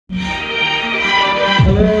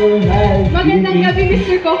Magandang gabi,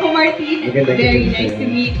 Mr. Coco Martin. Very nice to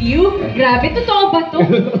meet you. Grabe, totoo ba to?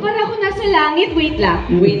 Para ako nasa langit. Wait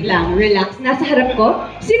lang, relax. Nasa harap ko,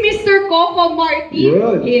 si Mr. Coco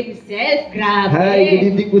Martin himself. Grabe. Hi,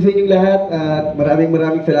 good evening po sa inyong lahat. At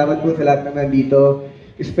maraming salamat po sa lahat ng nandito.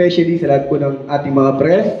 Especially sa lahat po ng ating mga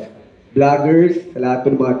press, vloggers, sa lahat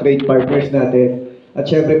po ng mga trade partners natin. At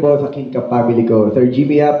syempre po sa King Cup family ko. Sir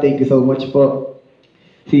Jimmy Yap, thank you so much po.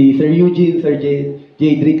 Si Sir Eugene, Sir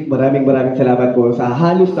Jadrick, maraming salamat po sa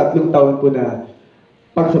halos 3 taon po na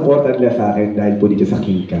pag-supportan nila sa akin dahil po dito sa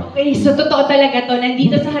King Cup. Okay, so totoo talaga to.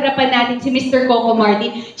 Nandito sa harapan natin si Mr. Coco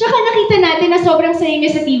Martin. Tsaka nakita natin na sobrang saya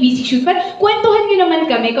niya sa TVC shoot. Pero kwentuhan niyo naman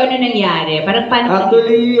kami kung ano nangyari. Parang paano...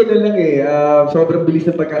 Actually, ano lang sobrang bilis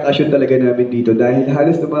ng pagkakashoot talaga namin dito dahil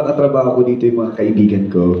halos na mga katrabaho ko dito yung mga kaibigan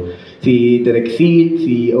ko. Si Direk Sid,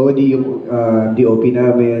 si Odi, yung DOP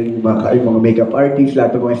namin, yung mga makeup artists,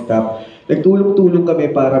 lahat ng mga staff. Nagtulong-tulong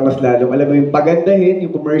kami para mas lalong, alam mo yung pagandahin,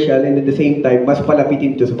 yung commercial, and at the same time, mas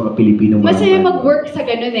palapitin ito sa mga Pilipino. Masaya mag-work sa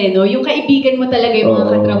ganun no? Yung kaibigan mo talaga yung mga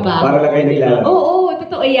katrabaho. Para lang kayo naglalaro. Oo,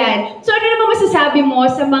 totoo yan. So ano naman masasabi mo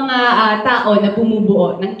sa mga tao na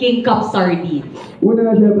bumubuo ng King Cup Sardines?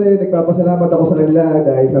 Una, syempre, nagpapasalamat ako sa kanila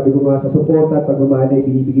dahil sabi ko nga sa suporta at pagmamahal na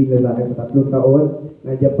ibibigay nila sa akin sa 3 taon.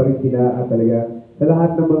 Nandiyan pa rin sila at talaga sa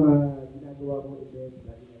lahat ng mga ginagawa ko events,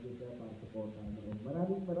 lagi nandiyan sila para suporta.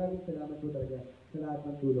 Maraming salamat po talaga sa lahat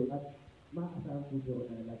ng tulong at maasahan po nyo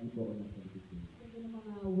na lagi po ako ng service. Ito ng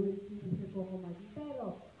mga words ni Mr. Coco Martin. Pero,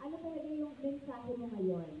 ano talaga yung mensahe mo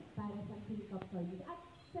ngayon para sa King Cup Sardines? At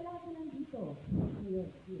sa lahat na nandito ngayon.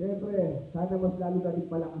 Siyempre, sana mas lalo natin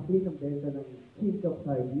palakasin ang benta ng King Cup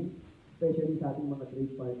Sardines, especially sa ating mga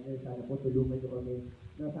trade partners. Sana po tulungan nyo kami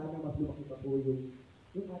na sana mas lumaki pa po yung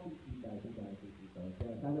ating kita.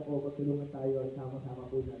 Kaya sana po magtulungan tayo at sama-sama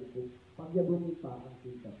po natin po pagyabunin pa ang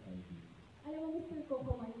King Cup Sardines. Alam mo, Mr.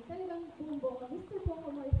 Coco Martin, talagang bumbo ka. Mr. Coco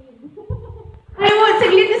Martin. Alam mo,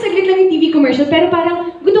 saglit lang yung TV commercial, pero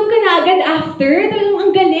parang gutom ka na agad after. Talagang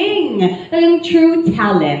ang galing. Talagang true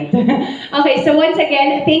talent. Okay, so once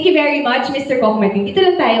again, thank you very much, Mr. Coco Martin. Dito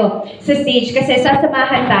lang tayo sa stage kasi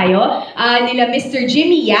sasamahan tayo nila Mr.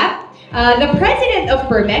 Jimmy Yap, the President of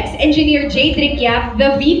Permex, Engineer Jadrick Yap,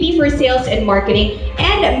 the VP for Sales and Marketing,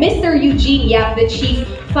 and Mr. Eugene Yap, the Chief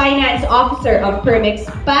Finance Officer of Permex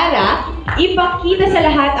para ipakita sa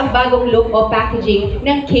lahat ang bagong look o packaging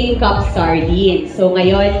ng King Cup Sardines. So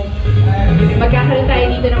ngayon, magkakaroon tayo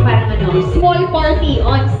dito ng parang small party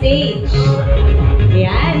on stage.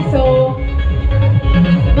 Ayan, so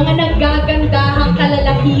mga naggagandahang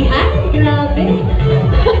kalalakihan. Grabe.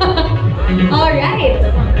 Alright.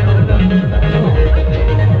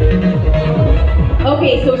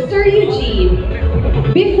 Okay, so Sir Eugene,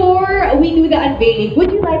 before we do the unveiling,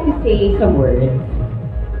 would you like to say some words?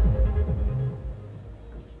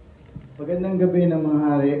 Magandang gabi ng mga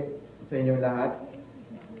hari sa inyong lahat.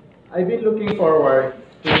 I've been looking forward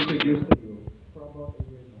to introduce to you for about a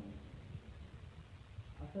year now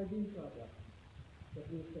a sardine product that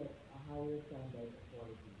will set a higher standard of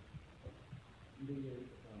quality in the years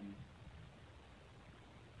to come.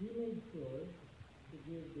 We made sure to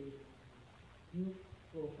give this new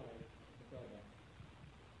profile of the product,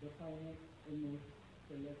 the finest and most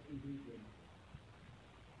select ingredients,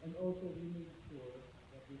 and also we made sure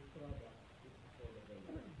that this product is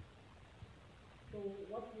affordable. So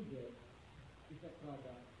what we get is a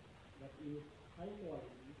product that is high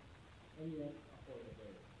quality and yet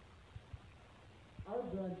affordable. Our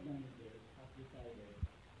brand manager has decided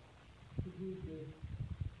to give this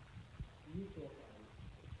new profile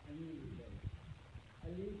a new label. A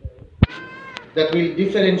label that will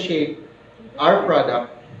differentiate our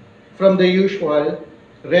product from the usual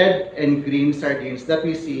red and green sardines that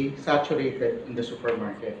we see saturated in the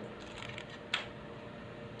supermarket.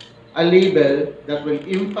 A label that will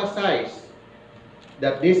emphasize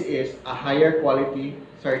that this is a higher quality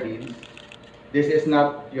sardines. This is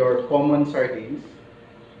not your common sardines.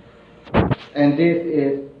 And this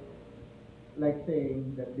is like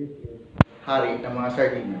saying that this is hari ng mga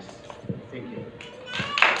sardinas. Thank you.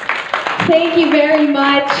 Thank you very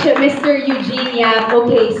much, Mr. Eugene Yap.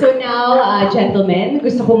 Okay, so now, gentlemen,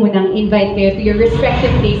 gusto ko munang invite kayo to your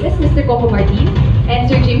respective places. Mr. Coco Martin and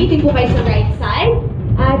Sir Jimmy, din po kayo sa right side.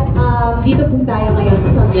 At dito po tayo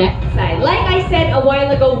ngayon sa left side. Like I said a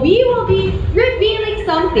while ago, we will be revealing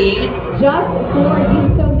something just for you.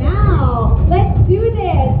 So now, let's do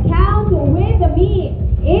this. Count with me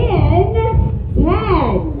in 10,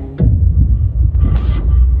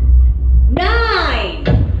 9,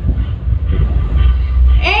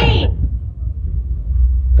 8,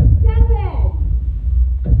 7,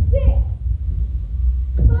 6,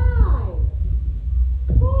 5,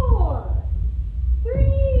 4,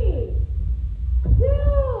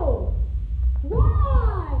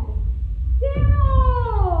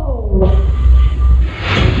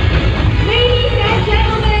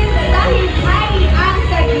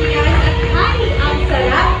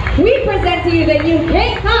 the new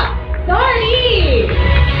Pink Up Sardines!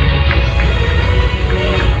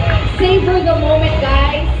 Savor the moment,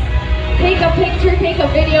 guys. Take a picture, take a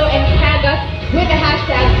video, and tag us with the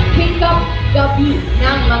hashtag PinkUpGabi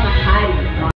ng mga hari.